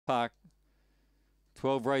Park.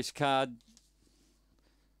 12 race card.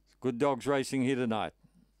 Good dogs racing here tonight.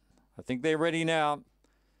 I think they're ready now.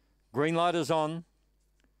 Green light is on.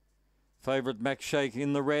 Favourite Max Shake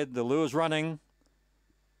in the red. The lure's running.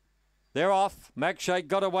 They're off. Max Shake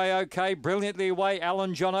got away okay. Brilliantly away.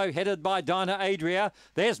 Alan Jono headed by Dinah Adria.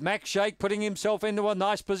 There's Max Shake putting himself into a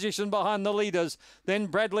nice position behind the leaders. Then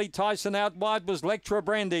Bradley Tyson out wide was Lectra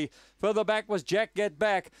Brandy. Further back was Jack Get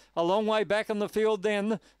Back. A long way back in the field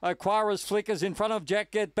then. Aquara's Flickers in front of Jack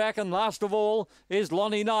Get Back. And last of all is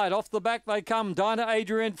Lonnie Knight. Off the back they come. Dinah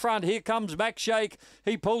Adria in front. Here comes Max Shake.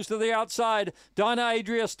 He pulls to the outside. Dinah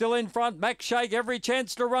Adria still in front. Max Shake every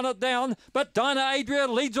chance to run it down. But Dinah Adria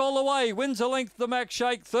leads all the way. Wins a length the Max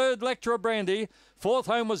Shake. Third Lectra Brandy. Fourth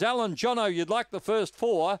home was Alan Jono. You'd like the first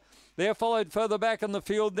four. They're followed further back in the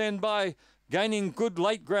field then by gaining good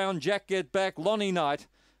late ground Jack Get Back, Lonnie Knight.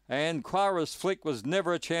 And Quara's Flick was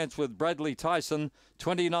never a chance with Bradley Tyson,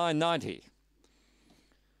 29.90.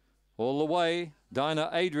 All the way, Dinah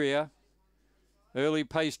Adria, early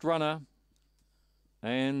paced runner.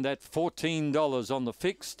 And at $14 on the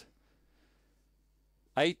fixed,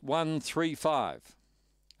 8135.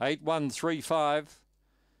 8135.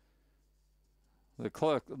 The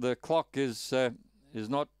clock is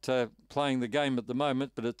not playing the game at the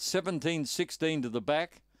moment, but it's 17.16 to the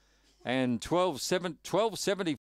back and 12.70.